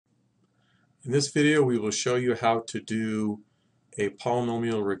In this video, we will show you how to do a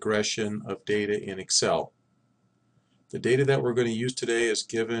polynomial regression of data in Excel. The data that we're going to use today is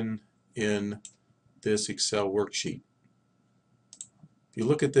given in this Excel worksheet. If you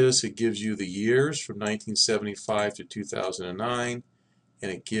look at this, it gives you the years from 1975 to 2009,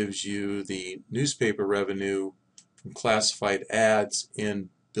 and it gives you the newspaper revenue from classified ads in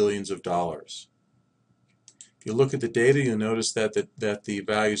billions of dollars. If you look at the data, you'll notice that the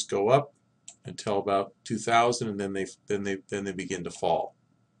values go up until about 2000, and then they begin to fall.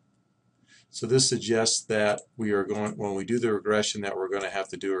 So this suggests that we are going, when we do the regression, that we're going to have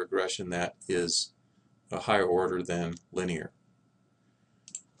to do a regression that is a higher order than linear.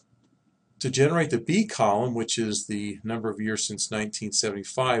 To generate the B column, which is the number of years since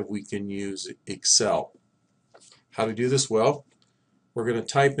 1975, we can use Excel. How to do this? Well, we're going to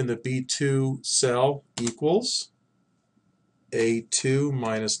type in the B2 cell equals A2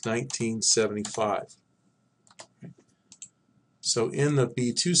 minus 1975. So in the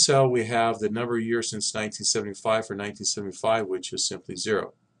B2 cell, we have the number of years since 1975 for 1975, which is simply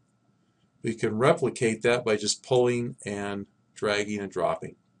 0. We can replicate that by just pulling and dragging and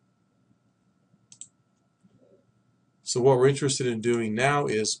dropping. So what we're interested in doing now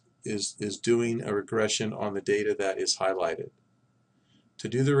is doing a regression on the data that is highlighted. To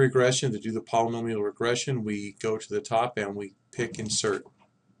do the regression, to do the polynomial regression, we go to the top and we pick Insert.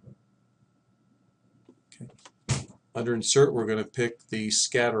 Okay. Under Insert, we're going to pick the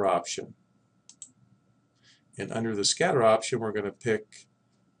Scatter option. And under the Scatter option, we're going to pick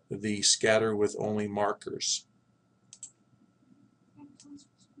the Scatter with only markers.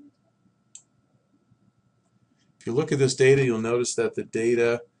 If you look at this data, you'll notice that the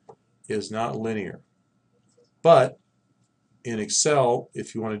data is not linear. But in Excel,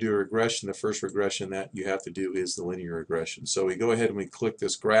 if you want to do a regression, the first regression that you have to do is the linear regression. So we go ahead and we click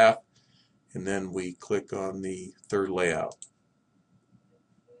this graph, and then we click on the third layout.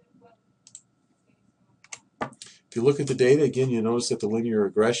 If you look at the data, again, you'll notice that the linear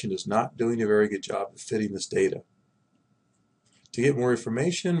regression is not doing a very good job of fitting this data. To get more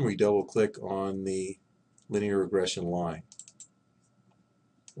information, we double-click on the linear regression line.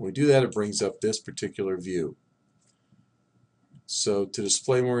 When we do that, it brings up this particular view. So to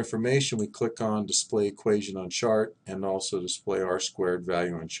display more information, we click on Display Equation on Chart and also Display R-squared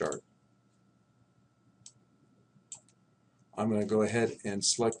value on chart. I'm going to go ahead and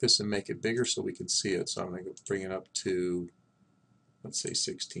select this and make it bigger so we can see it. So I'm going to bring it up to, let's say,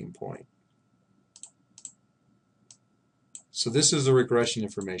 16 point. So this is the regression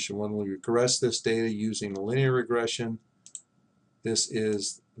information. When we regress this data using the linear regression, this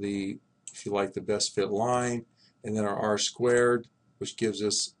is the, if you like, the best fit line, and then our R-squared, which gives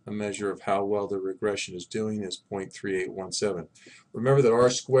us a measure of how well the regression is doing, is 0.3817. Remember that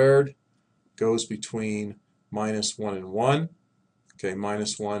R-squared goes between -1 and 1. Okay,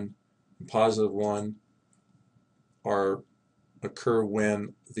 -1 and +1 occur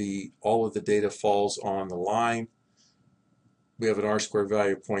when all of the data falls on the line. We have an R-squared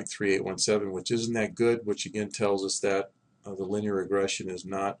value of 0.3817, which isn't that good, which again tells us that the linear regression is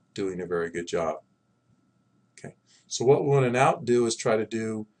not doing a very good job. Okay, so what we want to now do is try to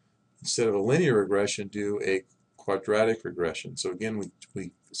do, instead of a linear regression, do a quadratic regression. So again,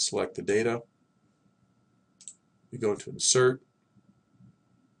 we select the data, we go to Insert,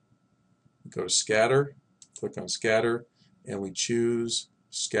 we go to Scatter, click on Scatter, and we choose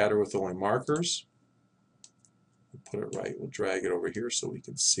Scatter with only markers. We'll put it right, we'll drag it over here so we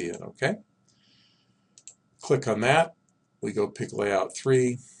can see it, okay? Click on that, we go pick Layout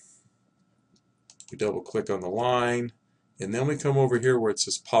 3, we double click on the line, and then we come over here where it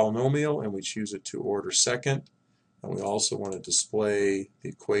says Polynomial and we choose it to order second, and we also want to display the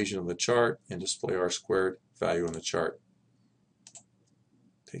equation of the chart and display R-squared value on the chart.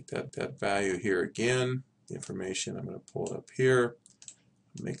 Take that value here again, the information, I'm going to pull it up here,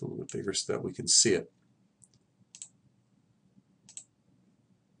 make it a little bit bigger so that we can see it.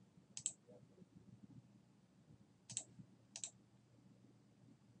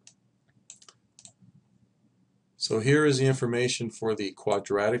 So here is the information for the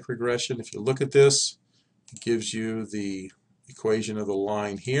quadratic regression. If you look at this, it gives you the equation of the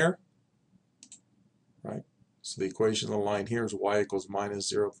line here, right? So the equation of the line here is y equals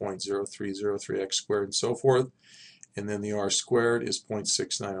minus 0.0303x squared and so forth. And then the R-squared is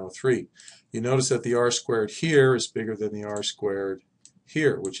 0.6903. You notice that the R-squared here is bigger than the R-squared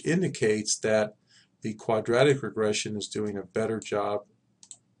here, which indicates that the quadratic regression is doing a better job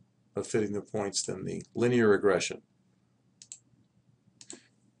of fitting the points than the linear regression.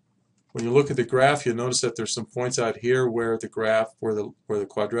 When you look at the graph, you'll notice that there's some points out here where the graph, where the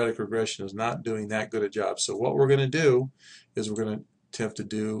quadratic regression is not doing that good a job. So what we're going to do is we're going to attempt to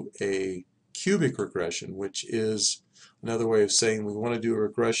do a cubic regression, which is another way of saying we want to do a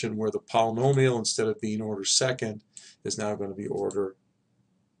regression where the polynomial, instead of being order second, is now going to be order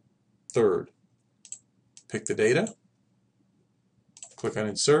third. Pick the data, click on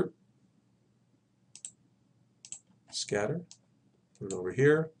Insert, Scatter, put it over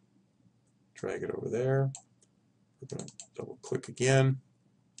here, drag it over there. We're going to double click again.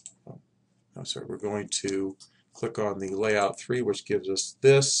 Oh, no, sorry, we're going to click on the Layout 3, which gives us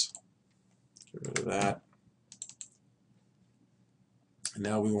this. Get rid of that. And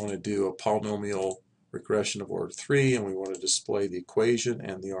now we want to do a polynomial regression of order 3, and we want to display the equation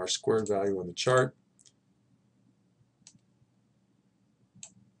and the r-squared value on the chart.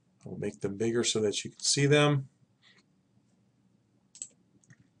 I'll make them bigger so that you can see them.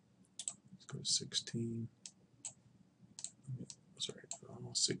 Let's go to 16. Sorry,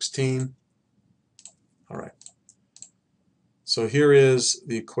 16. All right. So here is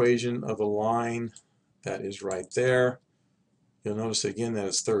the equation of a line that is right there. You'll notice again that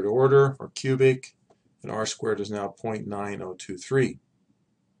it's third order or cubic, and r squared is now 0.9023.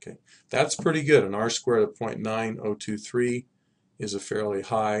 Okay, that's pretty good. An r squared of 0.9023 is a fairly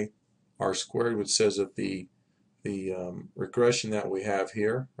high r squared, which says that the regression that we have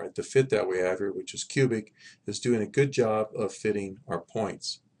here, right, the fit that we have here, which is cubic, is doing a good job of fitting our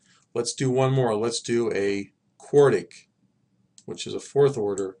points. Let's do one more. Let's do a quartic, which is a fourth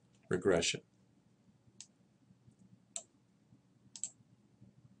order regression.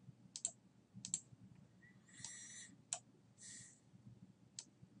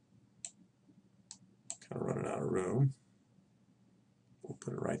 Kind of running out of room. We'll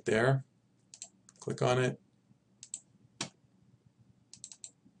put it right there. Click on it.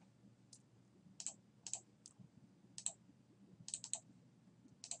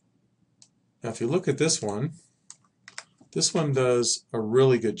 Now if you look at this one does a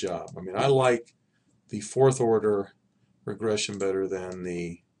really good job. I mean, I like the fourth order regression better than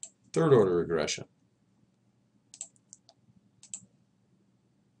the third order regression.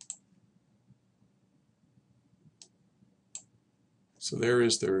 So there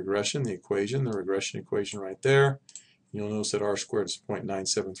is the regression, the regression equation right there. You'll notice that r squared is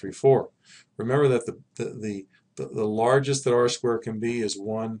 0.9734. Remember that the largest that r squared can be is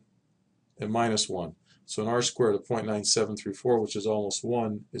 1 and minus 1. So an r squared of 0.9734, which is almost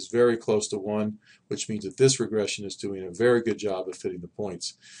 1, is very close to 1, which means that this regression is doing a very good job of fitting the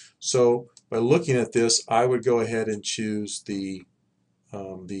points. So by looking at this, I would go ahead and choose the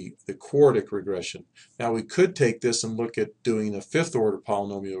quartic regression. Now we could take this and look at doing a fifth order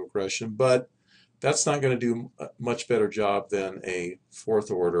polynomial regression, but that's not going to do a much better job than a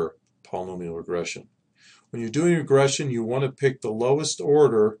fourth order polynomial regression. When you're doing regression, you want to pick the lowest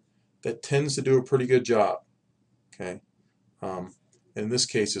order that tends to do a pretty good job. Okay, in this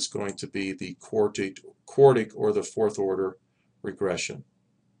case, it's going to be the quartic or the fourth order regression.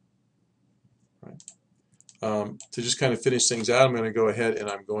 Right. To just kind of finish things out, I'm going to go ahead and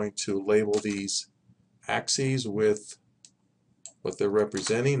I'm going to label these axes with what they're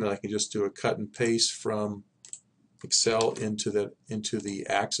representing, and I can just do a cut and paste from Excel into the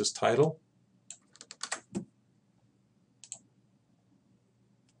axis title.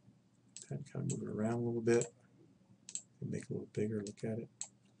 Kind of move it around a little bit, make it a little bigger. Look at it.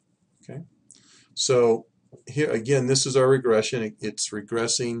 Okay, so here again, this is our regression. It's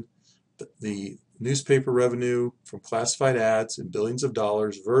regressing the newspaper revenue from classified ads in billions of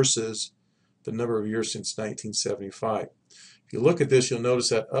dollars versus the number of years since 1975. If you look at this, you'll notice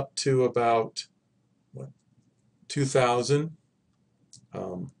that up to about 2000,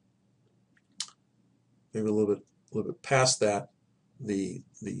 maybe a little bit past that, the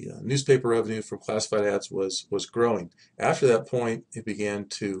newspaper revenue from classified ads was growing. After that point, it began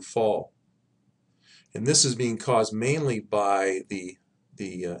to fall, and this is being caused mainly by the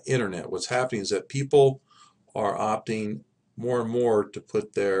internet. What's happening is that people are opting more and more to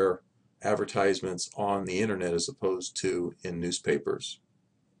put their advertisements on the internet as opposed to in newspapers.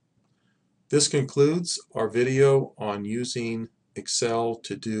 This concludes our video on using Excel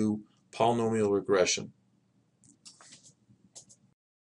to do polynomial regression.